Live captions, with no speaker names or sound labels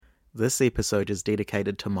This episode is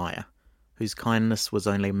dedicated to Maya, whose kindness was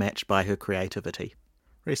only matched by her creativity.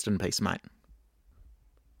 Rest in peace, mate.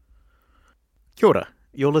 Kia ora,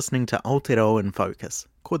 you're listening to Aotearoa in Focus,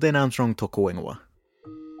 ko tēnā Armstrong tōku ingoa.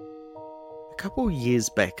 A couple of years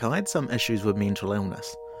back, I had some issues with mental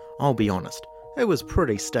illness. I'll be honest, it was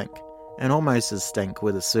pretty stink, and almost as stink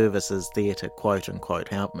were the services there to quote-unquote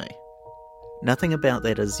help me. Nothing about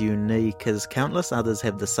that is unique, as countless others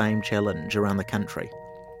have the same challenge around the country.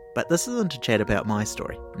 But this isn't to chat about my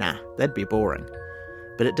story. Nah, that'd be boring.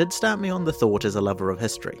 But it did start me on the thought as a lover of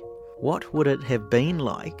history. What would it have been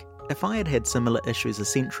like if I had had similar issues a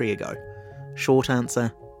century ago? Short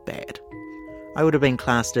answer, bad. I would have been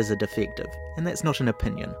classed as a defective, and that's not an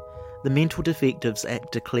opinion. The Mental Defectives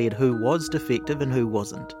Act declared who was defective and who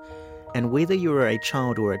wasn't. And whether you were a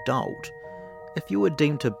child or adult, if you were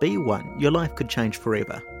deemed to be one, your life could change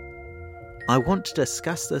forever. I want to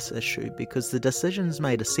discuss this issue because the decisions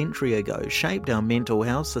made a century ago shaped our mental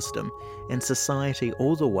health system and society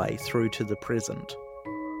all the way through to the present.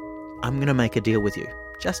 I'm going to make a deal with you,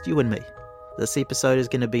 just you and me. This episode is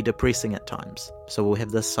going to be depressing at times, so we'll have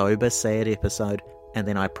this sober, sad episode, and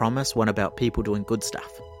then I promise one about people doing good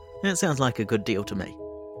stuff. That sounds like a good deal to me.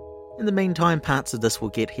 In the meantime, parts of this will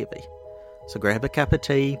get heavy. So grab a cup of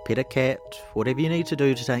tea, pet a cat, whatever you need to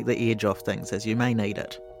do to take the edge off things, as you may need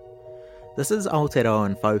it. This is Aotearoa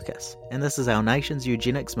in Focus, and this is our nation's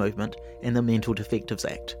eugenics movement and the Mental Defectives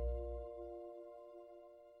Act.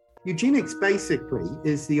 Eugenics basically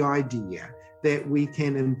is the idea that we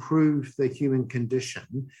can improve the human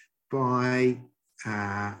condition by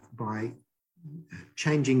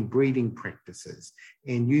changing breeding practices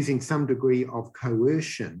and using some degree of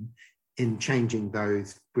coercion in changing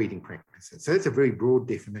those breeding practices. So it's a very broad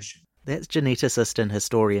definition. That's geneticist and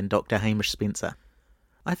historian Dr. Hamish Spencer.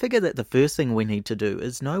 I figure that the first thing we need to do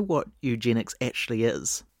is know what eugenics actually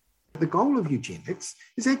is. The goal of eugenics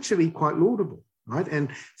is actually quite laudable, right?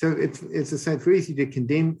 And so it's I say, it's very easy to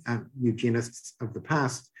condemn eugenists of the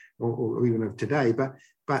past or even of today, but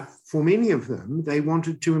for many of them, they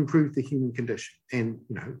wanted to improve the human condition. And,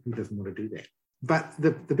 who doesn't want to do that? But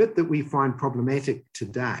the bit that we find problematic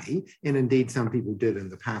today, and indeed some people did in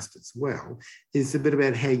the past as well, is a bit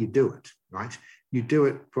about how you do it, right? You do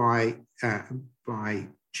it by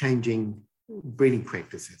changing breeding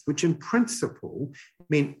practices, which in principle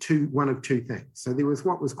meant one of two things. So there was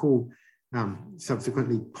what was called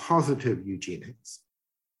subsequently positive eugenics.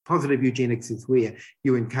 Positive eugenics is where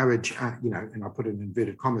you encourage, and I put it in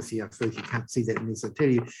inverted commas here, I suppose you can't see that unless I tell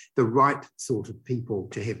you, the right sort of people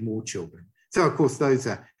to have more children. So of course those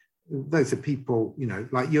are people,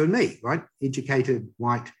 like you and me, right? Educated,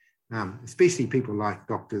 white, especially people like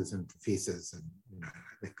doctors and professors and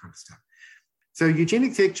that kind of stuff. So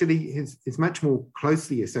eugenics actually is much more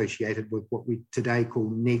closely associated with what we today call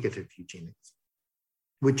negative eugenics,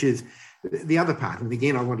 which is the other part. And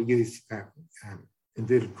again, I want to use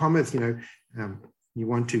inverted commas. You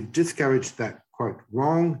want to discourage that quote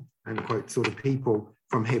wrong unquote sort of people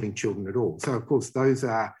from having children at all. So of course those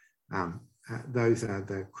are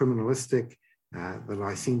the criminalistic, the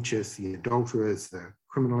licentious, the adulterers, the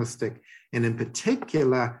criminalistic, and in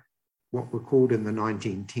particular, what were called in the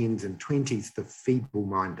 1910s and 20s, the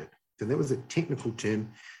feeble-minded. So that was a technical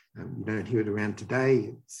term. You don't hear it around today.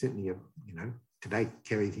 It certainly, today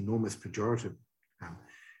carries enormous pejorative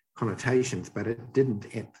connotations, but it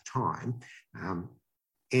didn't at the time.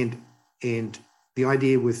 And the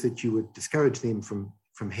idea was that you would discourage them from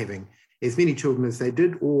having as many children as they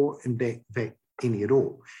did, or in fact, any at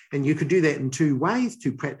all. And you could do that in two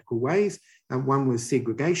practical ways. One was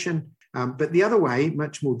segregation, but the other way,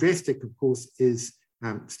 much more drastic, of course, is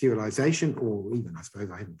sterilisation, or even, I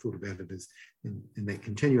suppose, I haven't thought about it as in that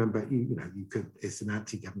continuum, but you could, as the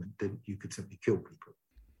Nazi government did, you could simply kill people.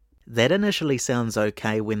 That initially sounds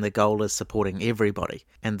okay when the goal is supporting everybody,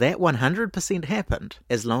 and that 100% happened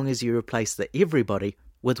as long as you replace the everybody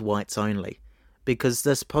with whites only. Because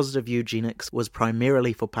this positive eugenics was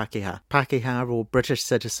primarily for Pākehā or British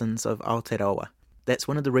citizens of Aotearoa. That's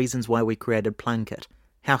one of the reasons why we created Plunkett.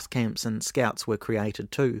 House camps and scouts were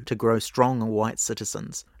created too, to grow strong white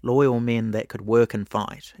citizens, loyal men that could work and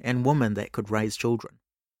fight, and women that could raise children.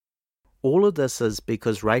 All of this is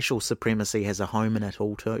because racial supremacy has a home in it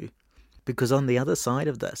all too. Because on the other side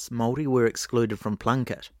of this, Māori were excluded from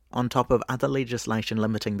Plunkett, on top of other legislation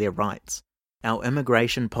limiting their rights. Our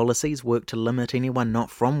immigration policies work to limit anyone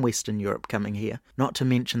not from Western Europe coming here, not to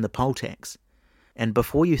mention the poll tax. And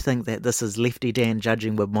before you think that this is Lefty Dan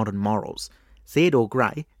judging with modern morals, Theodore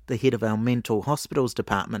Gray, the head of our mental hospitals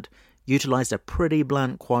department, utilised a pretty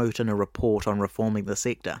blunt quote in a report on reforming the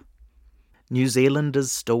sector. New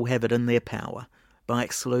Zealanders still have it in their power, by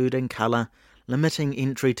excluding colour, limiting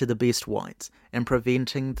entry to the best whites, and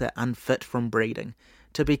preventing the unfit from breeding,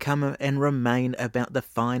 to become and remain about the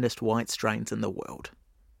finest white strains in the world.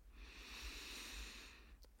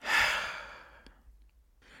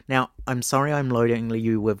 Now, I'm sorry I'm loading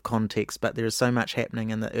you with context, but there is so much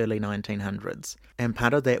happening in the early 1900s, and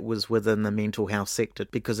part of that was within the mental health sector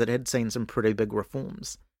because it had seen some pretty big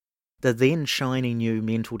reforms. The then shiny new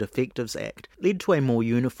Mental Defectives Act led to a more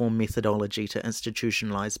uniform methodology to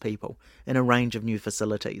institutionalise people in a range of new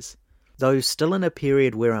facilities, though still in a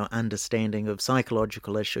period where our understanding of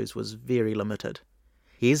psychological issues was very limited.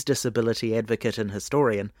 Here's disability advocate and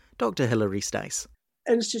historian Dr. Hilary Stace.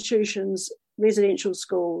 Institutions, residential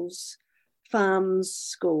schools, farm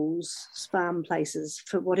places,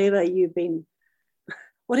 for whatever you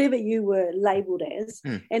were labelled as.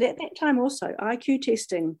 And at that time also,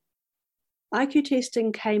 IQ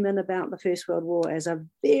testing came in about the First World War as a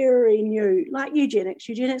very new, like eugenics.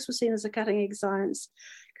 Eugenics was seen as a cutting-edge science,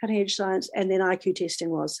 and then IQ testing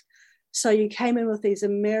was. So you came in with these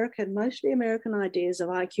mostly American ideas of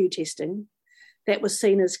IQ testing that was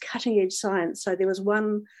seen as cutting-edge science. So there was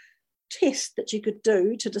one test that you could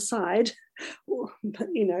do to decide,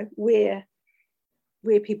 where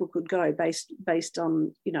people could go based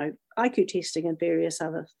on, IQ testing and various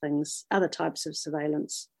other things, other types of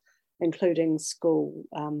surveillance, including school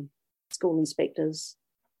inspectors,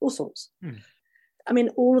 all sorts. I mean,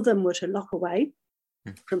 all of them were to lock away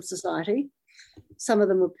from society. Some of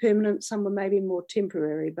them were permanent, some were maybe more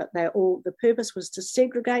temporary, but the purpose was to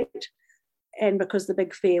segregate, and because the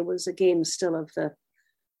big fear was again still of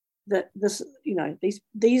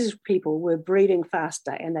these people were breeding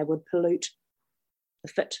faster and they would pollute the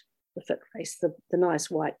fit race, the nice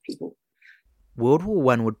white people. World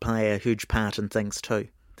War I would play a huge part in things too.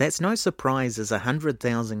 That's no surprise, as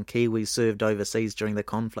 100,000 Kiwis served overseas during the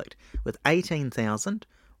conflict, with 18,000,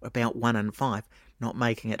 about 1 in 5, not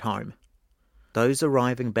making it home. Those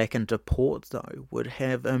arriving back into port, though, would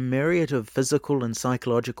have a myriad of physical and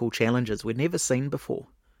psychological challenges we'd never seen before.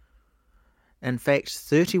 In fact,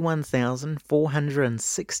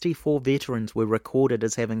 31,464 veterans were recorded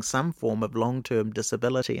as having some form of long-term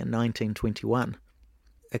disability in 1921.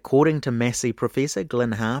 According to Massey professor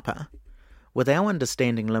Glyn Harper, with our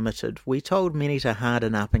understanding limited, we told many to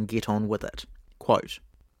harden up and get on with it. Quote,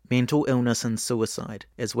 mental illness and suicide,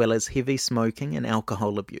 as well as heavy smoking and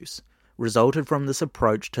alcohol abuse, resulted from this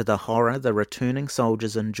approach to the horror the returning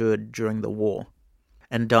soldiers endured during the war.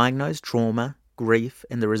 And diagnosed trauma, grief,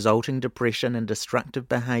 and the resulting depression and destructive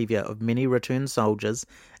behaviour of many returned soldiers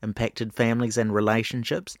impacted families and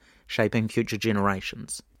relationships, shaping future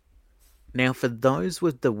generations. Now, for those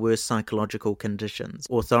with the worst psychological conditions,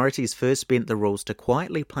 authorities first bent the rules to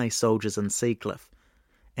quietly place soldiers in Seacliff,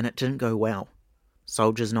 and it didn't go well.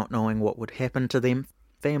 Soldiers not knowing what would happen to them,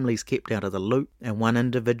 families kept out of the loop, and one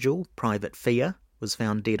individual, Private Fear, was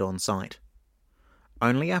found dead on site.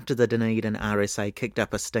 Only after the Dunedin RSA kicked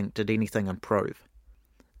up a stink did anything improve.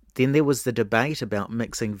 Then there was the debate about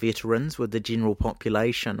mixing veterans with the general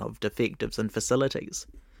population of defectives in facilities.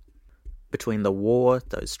 Between the war,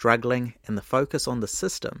 those struggling, and the focus on the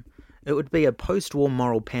system, it would be a post-war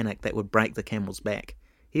moral panic that would break the camel's back.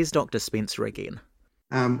 Here's Dr. Spencer again.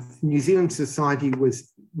 New Zealand society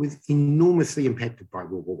was enormously impacted by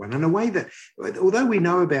World War I in a way that, although we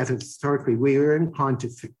know about it historically, we're inclined to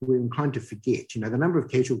forget. The number of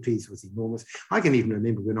casualties was enormous. I can even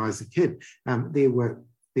remember when I was a kid, there were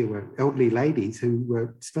elderly ladies who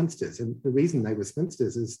were spinsters, and the reason they were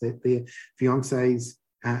spinsters is that their fiancés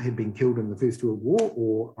had been killed in the First World War,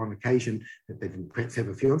 or on occasion that they didn't perhaps have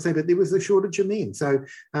a fiancé, but there was a shortage of men. So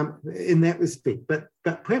in that respect, but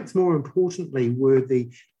perhaps more importantly were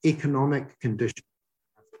the economic conditions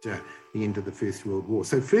after the end of the First World War.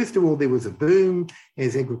 So first of all, there was a boom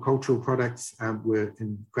as agricultural products were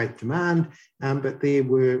in great demand, but there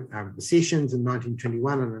were recessions in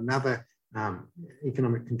 1921 and another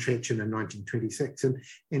economic contraction in 1926.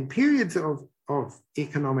 And periods of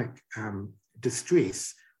economic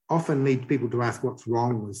distress often lead people to ask what's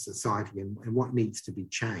wrong with society and what needs to be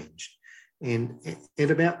changed. And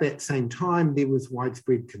at about that same time, there was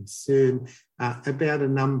widespread concern about a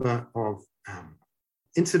number of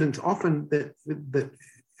incidents, often that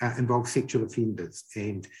involve sexual offenders.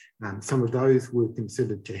 And some of those were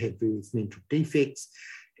considered to have various mental defects.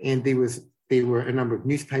 And there were a number of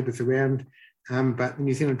newspapers around, but the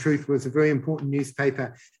New Zealand Truth was a very important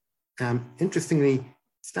newspaper. Interestingly,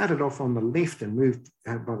 started off on the left and moved,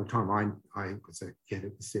 by the time I was a kid,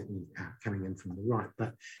 it was certainly coming in from the right,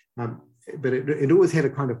 but it always had a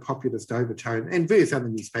kind of populist overtone, and various other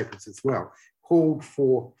newspapers as well, called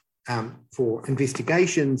for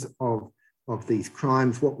investigations of of these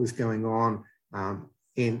crimes, what was going on.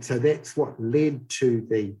 And so that's what led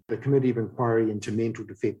to the Committee of Inquiry into Mental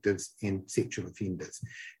Defectives and Sexual Offenders.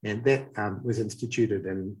 And that was instituted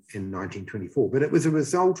in 1924. But it was a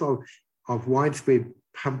result of widespread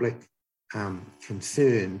public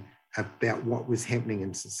concern about what was happening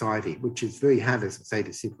in society, which is very hard, as I say,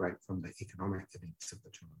 to separate from the economic events of the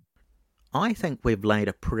time. I think we've laid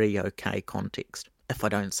a pretty okay context, if I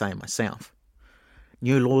don't say myself.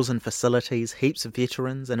 New laws and facilities, heaps of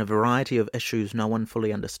veterans, and a variety of issues no one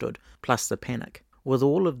fully understood, plus the panic. With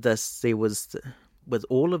all of this, the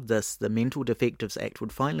Mental Defectives Act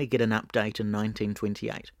would finally get an update in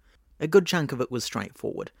 1928. A good chunk of it was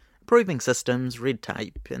straightforward. Improving systems, red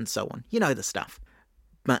tape, and so on. You know the stuff.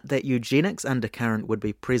 But that eugenics undercurrent would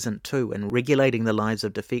be present too in regulating the lives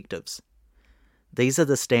of defectives. These are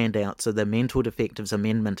the standouts of the Mental Defectives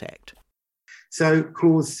Amendment Act. So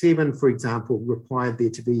Clause 7, for example, required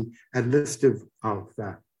there to be a list of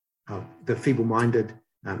the feeble-minded.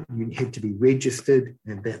 You had to be registered,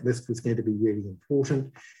 and that list was going to be really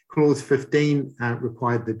important. Clause 15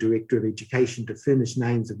 required the Director of Education to furnish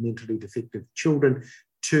names of mentally defective children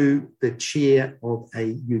to the chair of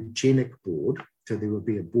a eugenic board. So there would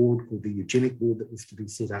be a board called the Eugenic Board that was to be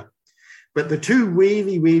set up. But the two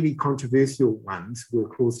really, really controversial ones were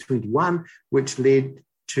Clause 21, which would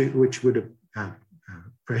have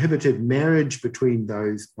prohibited marriage between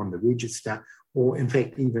those on the register, or in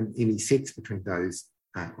fact even any sex between those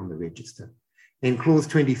on the register. And Clause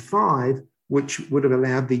 25, which would have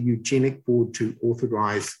allowed the Eugenic Board to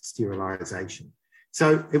authorise sterilisation.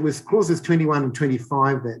 So it was clauses 21 and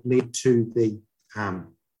 25 that led to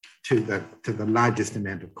the largest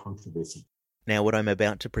amount of controversy. Now, what I'm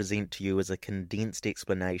about to present to you is a condensed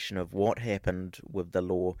explanation of what happened with the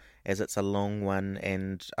law, as it's a long one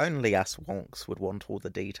and only us wonks would want all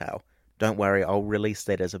the detail. Don't worry, I'll release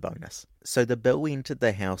that as a bonus. So the bill entered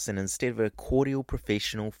the House, and instead of a cordial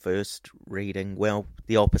professional first reading, well,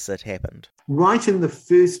 the opposite happened. Right in the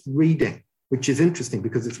first reading, which is interesting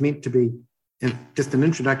because it's meant to be just an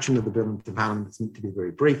introduction of the bill into Parliament. It's meant to be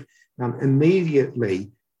very brief.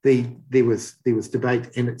 Immediately, there was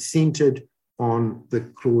debate, and it centred on the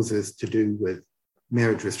clauses to do with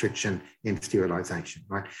marriage restriction and sterilisation,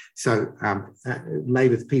 right? So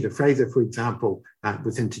Labour's Peter Fraser, for example,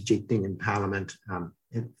 was interjecting in Parliament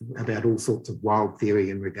about all sorts of wild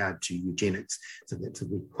theory in regard to eugenics. So that's a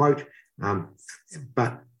good quote.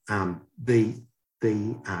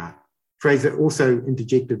 Fraser also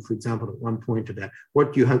interjected, for example, at one point about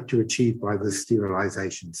what do you hope to achieve by this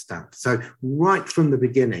sterilisation stunt. So right from the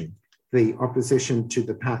beginning, the opposition to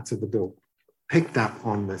the parts of the bill picked up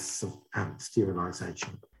on this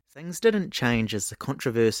sterilisation. Things didn't change as the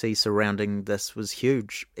controversy surrounding this was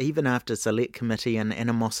huge, even after Select Committee and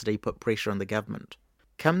animosity put pressure on the government.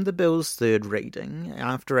 Come the bill's third reading,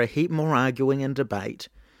 after a heap more arguing and debate,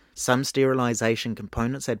 some sterilisation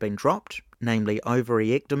components had been dropped, namely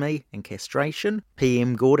ovariectomy and castration.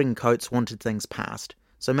 PM Gordon Coates wanted things passed,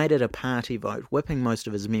 so made it a party vote, whipping most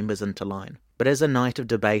of his members into line. But as a night of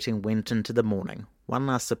debating went into the morning, one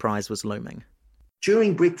last surprise was looming.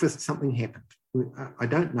 During breakfast, something happened. I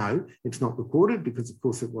don't know. It's not recorded because, of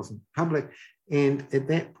course, it wasn't public. And at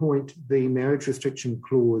that point, the marriage restriction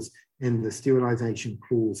clause and the sterilisation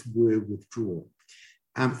clause were withdrawn.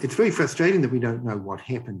 It's very frustrating that we don't know what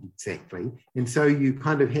happened exactly. And so you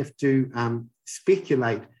kind of have to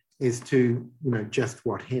speculate as to, just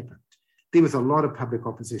what happened. There was a lot of public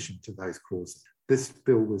opposition to those clauses. This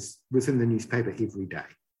bill was in the newspaper every day.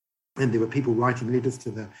 And there were people writing letters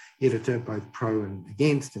to the editor, both pro and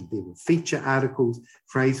against, and there were feature articles.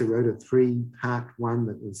 Fraser wrote a 3-part one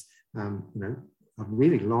that was, a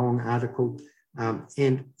really long article.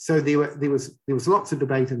 And so there was lots of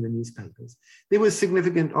debate in the newspapers. There was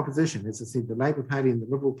significant opposition. As I said, the Labour Party and the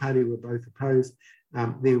Liberal Party were both opposed.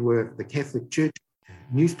 There were the Catholic Church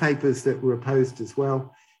newspapers that were opposed as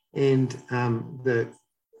well, and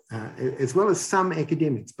as well as some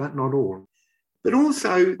academics, but not all. But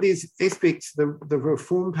also there's aspects, the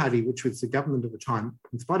Reform Party, which was the government at the time,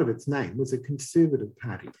 in spite of its name, was a conservative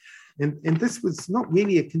party. And this was not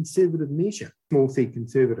really a conservative measure, small c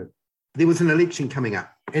conservative. There was an election coming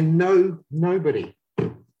up, and no party,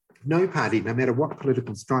 no matter what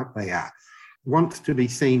political stripe they are, wants to be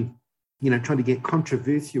seen, trying to get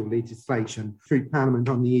controversial legislation through Parliament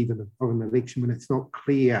on the eve of an election when it's not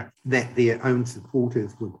clear that their own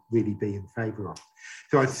supporters would really be in favour of.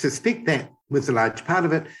 So I suspect that was a large part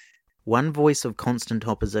of it. One voice of constant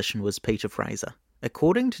opposition was Peter Fraser.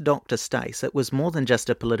 According to Dr. Stace, it was more than just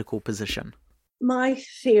a political position. My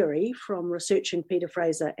theory from researching Peter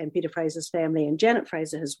Fraser and Peter Fraser's family and Janet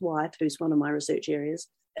Fraser, his wife, who's one of my research areas,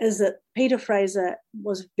 is that Peter Fraser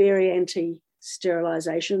was very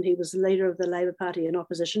anti-sterilisation. He was the leader of the Labour Party in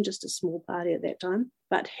opposition, just a small party at that time.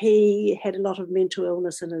 But he had a lot of mental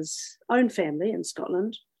illness in his own family in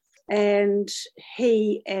Scotland. And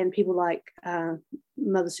he and people like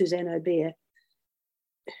Mother Suzanne O'Bear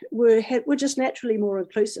were just naturally more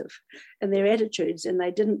inclusive in their attitudes, and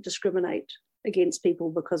they didn't discriminate against people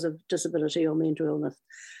because of disability or mental illness.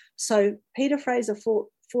 So Peter Fraser fought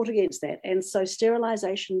against that, and so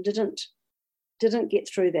sterilisation didn't get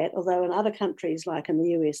through that, although in other countries like in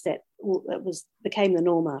the US that became the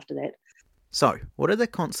norm after that. So, what are the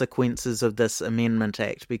consequences of this Amendment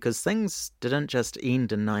Act? Because things didn't just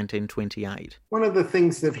end in 1928. One of the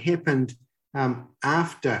things that happened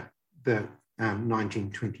after the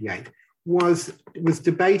 1928 was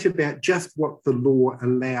debate about just what the law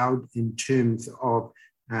allowed in terms of,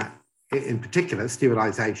 in particular,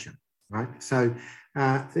 sterilisation, right? So,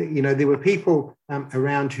 there were people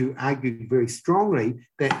around who argued very strongly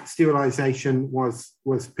that sterilisation was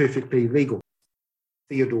perfectly legal.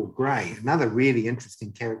 Theodore Gray, another really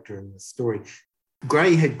interesting character in the story.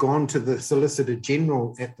 Gray had gone to the Solicitor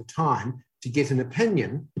General at the time to get an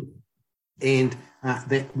opinion and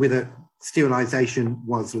that whether sterilisation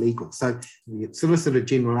was legal. So the Solicitor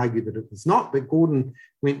General argued that it was not, but Gordon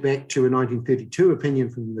went back to a 1932 opinion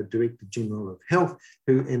from the Director General of Health,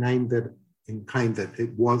 who claimed that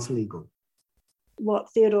it was legal.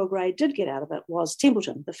 What Theodore Gray did get out of it was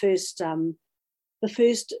Templeton, the first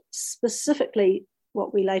specifically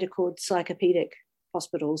what we later called psychopedic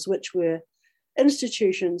hospitals, which were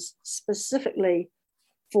institutions specifically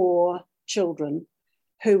for children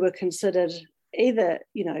who were considered either,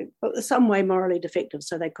 some way morally defective.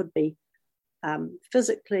 So they could be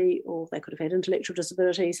physically, or they could have had intellectual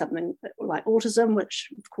disability, something like autism, which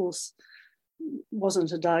of course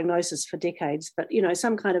wasn't a diagnosis for decades, but,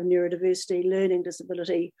 some kind of neurodiversity, learning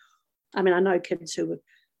disability. I mean, I know kids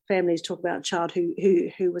families talk about a child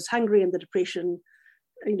who was hungry in the Depression,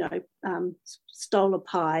 stole a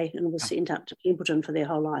pie and was sent up to Templeton for their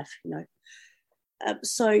whole life,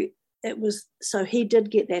 So he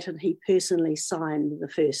did get that, and he personally signed the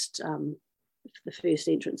first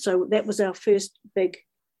entrance. So that was our first big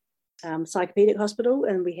psychopedic hospital,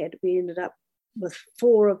 and we ended up with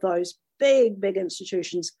 4 of those big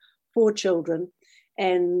institutions for children.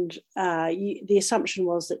 And the assumption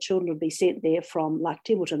was that children would be sent there from, like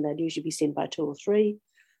Templeton, they'd usually be sent by 2 or 3.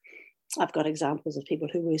 I've got examples of people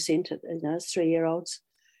who were sent as 3-year-olds,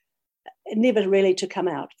 never really to come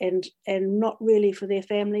out, and not really for their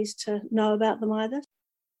families to know about them either.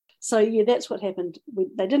 So that's what happened.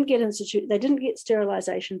 They didn't get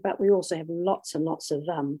sterilisation, but we also have lots and lots of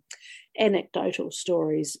anecdotal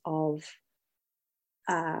stories of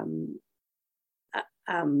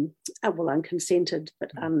unconsented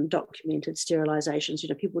but undocumented sterilisations.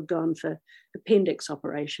 People had gone for appendix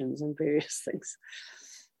operations and various things.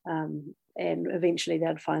 And eventually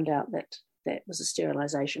they'd find out that that was a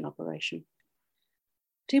sterilisation operation.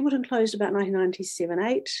 Templeton closed about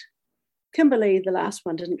 1997-8. Kimberley, the last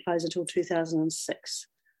one, didn't close until 2006.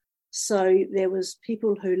 So there was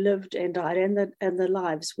people who lived and died, and the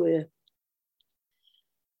lives were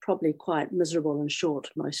probably quite miserable and short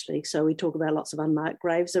mostly. So we talk about lots of unmarked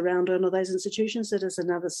graves around one of those institutions. That is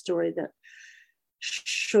another story that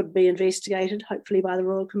should be investigated, hopefully by the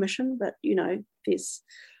Royal Commission. But,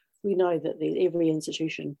 we know that every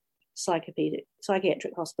institution,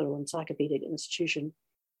 psychiatric hospital and psychopedic institution,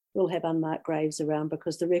 will have unmarked graves around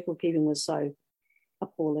because the record keeping was so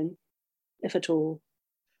appalling, if at all.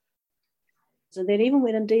 And then even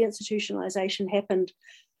when deinstitutionalisation happened,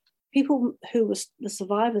 people who were the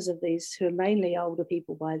survivors of these, who are mainly older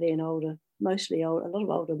people by then, mostly a lot of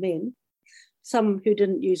older men, some who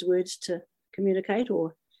didn't use words to communicate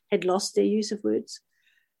or had lost their use of words,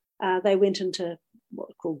 they went into what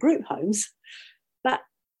are called group homes, but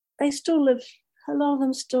a lot of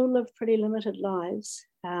them still live pretty limited lives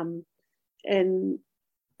in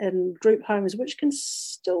group homes, which can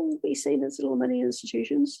still be seen as little mini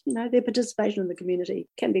institutions. Their participation in the community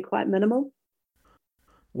can be quite minimal.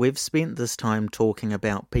 We've spent this time talking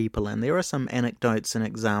about people, and there are some anecdotes and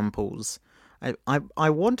examples I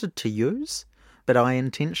wanted to use, but I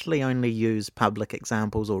intentionally only use public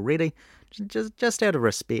examples already, just out of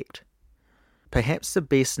respect. Perhaps the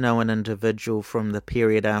best known individual from the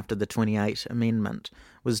period after the 28th Amendment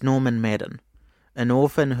was Norman Madden, an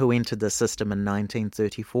orphan who entered the system in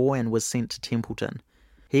 1934 and was sent to Templeton.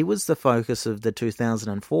 He was the focus of the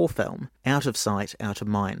 2004 film Out of Sight, Out of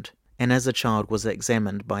Mind, and as a child was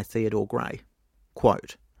examined by Theodore Gray.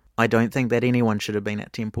 Quote, "I don't think that anyone should have been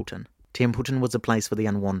at Templeton. Templeton was a place for the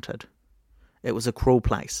unwanted. It was a cruel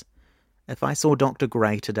place. If I saw Dr.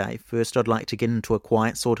 Gray today, first I'd like to get into a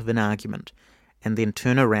quiet sort of an argument, and then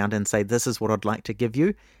turn around and say this is what I'd like to give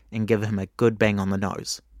you, and give him a good bang on the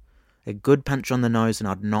nose. A good punch on the nose, and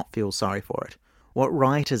I'd not feel sorry for it. What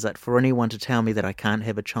right is it for anyone to tell me that I can't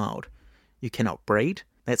have a child? You cannot breed?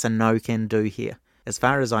 That's a no-can-do here. As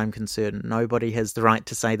far as I'm concerned, nobody has the right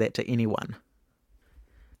to say that to anyone.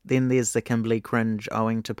 Then there's the Kimberley cringe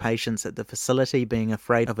owing to patients at the facility being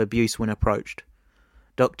afraid of abuse when approached.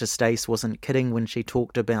 Dr. Stace wasn't kidding when she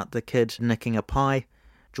talked about the kid nicking a pie.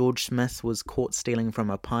 George Smith was caught stealing from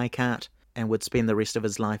a pie cart and would spend the rest of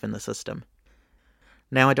his life in the system.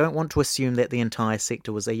 Now, I don't want to assume that the entire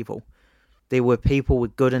sector was evil. There were people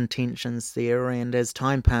with good intentions there, and as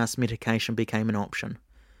time passed, medication became an option.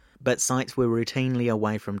 But sites were routinely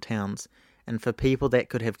away from towns, and for people that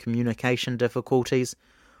could have communication difficulties,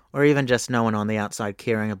 or even just no one on the outside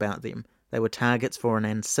caring about them, they were targets for an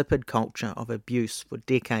insipid culture of abuse for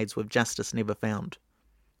decades with justice never found.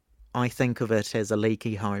 I think of it as a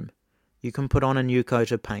leaky home. You can put on a new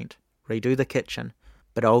coat of paint, redo the kitchen,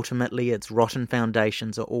 but ultimately its rotten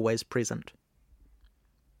foundations are always present.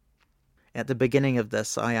 At the beginning of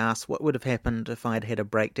this, I asked what would have happened if I had had a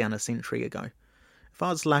breakdown a century ago. If I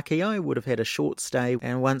was lucky, I would have had a short stay,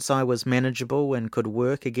 and once I was manageable and could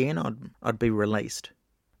work again, I'd be released.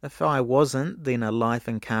 If I wasn't, then a life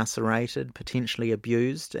incarcerated, potentially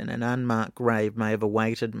abused, and an unmarked grave may have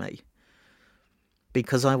awaited me.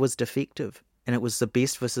 Because I was defective, and it was the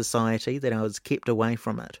best for society that I was kept away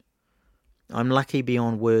from it. I'm lucky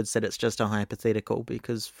beyond words that it's just a hypothetical,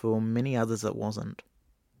 because for many others it wasn't.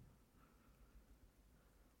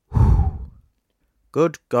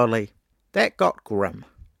 Good golly, that got grim.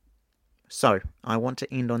 So, I want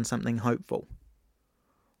to end on something hopeful.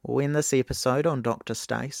 We'll end this episode on Dr.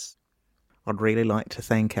 Stace. I'd really like to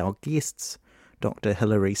thank our guests, Dr.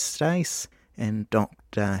 Hilary Stace and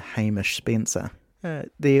Dr. Hamish Spencer.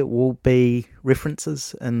 There will be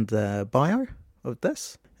references in the bio of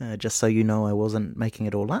this, just so you know I wasn't making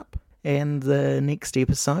it all up. And the next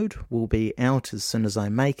episode will be out as soon as I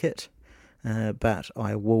make it, but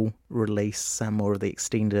I will release some more of the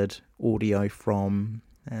extended audio from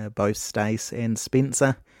both Stace and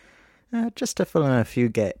Spencer, just to fill in a few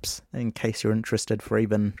gaps in case you're interested for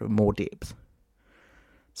even more depth.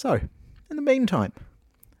 So, in the meantime,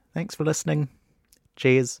 thanks for listening.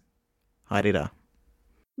 Cheers. Haere.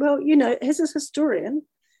 Well, as a historian,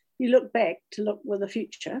 you look back to look with the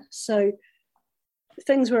future. So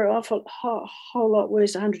things were a whole lot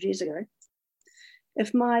worse 100 years ago. If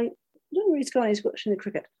I don't know where he's gone, he's watching the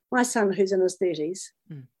cricket. My son, who's in his 30s,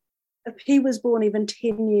 if he was born even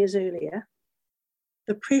 10 years earlier,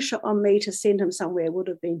 the pressure on me to send him somewhere would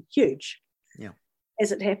have been huge. Yeah.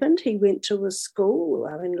 As it happened, he went to a school.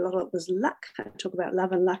 I mean, a lot of it was luck. I talk about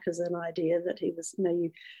love and luck as an idea that he was,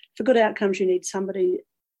 for good outcomes, you need somebody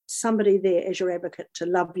there as your advocate to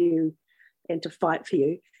love you and to fight for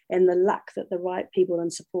you, and the luck that the right people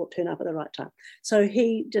and support turn up at the right time. So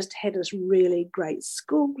he just had this really great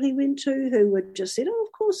school he went to, who would just said, oh,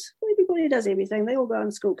 of course, everybody does everything. They all go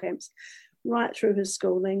on school camps right through his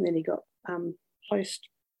schooling. Then he got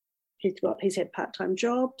he's had part-time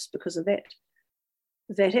jobs because of that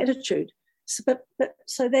attitude. So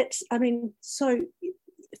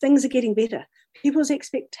things are getting better. People's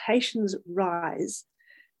expectations rise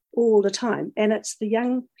all the time, and it's the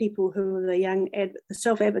young people who are the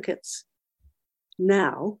self-advocates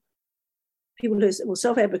now. People who,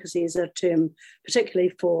 self-advocacy is a term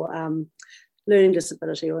particularly for learning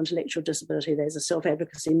disability or intellectual disability. There's a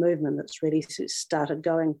self-advocacy movement that's really started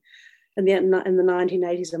going in the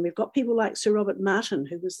 1980s, and we've got people like Sir Robert Martin,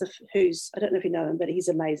 who's I don't know if you know him, but he's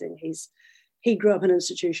amazing. He grew up in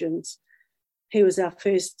institutions. He was our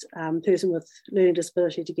first person with learning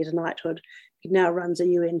disability to get a knighthood. He now runs a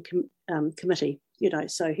UN committee,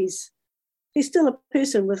 so he's still a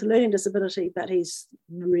person with learning disability, but he's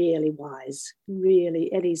really wise,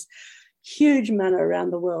 really, and he's huge mana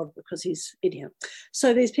around the world because he's idiot.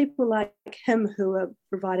 So there's people like him who are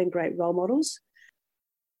providing great role models.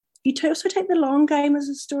 You also take the long game as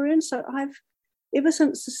a historian. So ever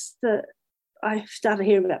since I started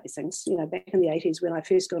hearing about these things, back in the 80s when I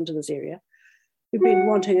first got into this area, we've been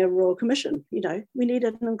wanting a royal commission. We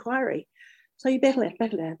needed an inquiry. So you battle it.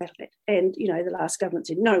 And, the last government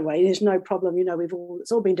said, no way, there's no problem.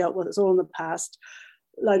 It's all been dealt with. It's all in the past.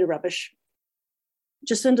 Load of rubbish.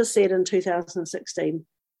 Jacinda said in 2016,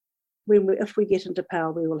 if we get into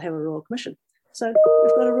power, we will have a royal commission. So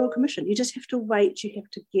we've got a royal commission. You just have to wait. You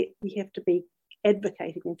have to be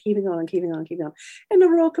advocating and keeping on. And the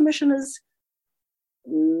royal commission is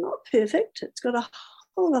not perfect. It's got a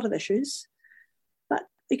whole lot of issues, but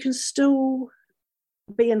we can still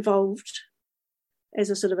be involved as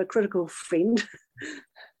a sort of a critical friend,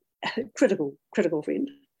 critical friend.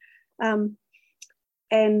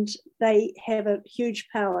 And they have a huge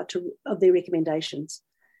power of their recommendations.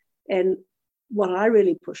 And what I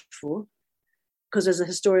really pushed for, because as a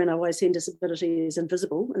historian, I always seen disability is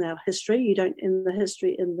invisible in our history. You don't, in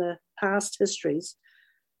the past histories,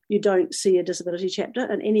 you don't see a disability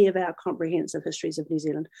chapter in any of our comprehensive histories of New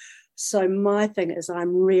Zealand. So my thing is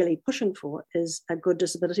I'm really pushing for is a good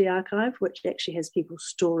disability archive, which actually has people's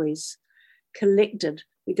stories collected.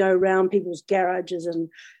 We go around people's garages and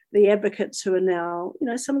the advocates who are now,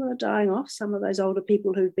 some of them are dying off, some of those older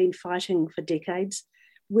people who've been fighting for decades.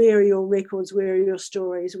 Where are your records? Where are your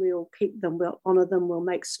stories? We'll keep them, we'll honour them, we'll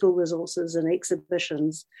make school resources and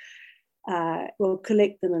exhibitions. We'll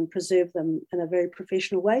collect them and preserve them in a very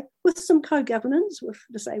professional way with some co-governance with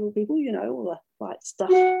disabled people, all the right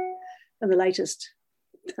stuff and the latest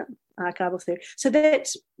archival theory. So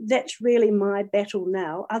that's really my battle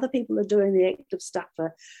now. Other people are doing the active stuff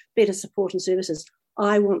for better support and services.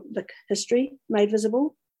 I want the history made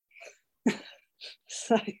visible.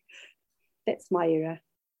 So that's my area.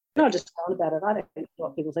 And I'll just tell about it. I don't know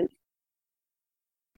what people think.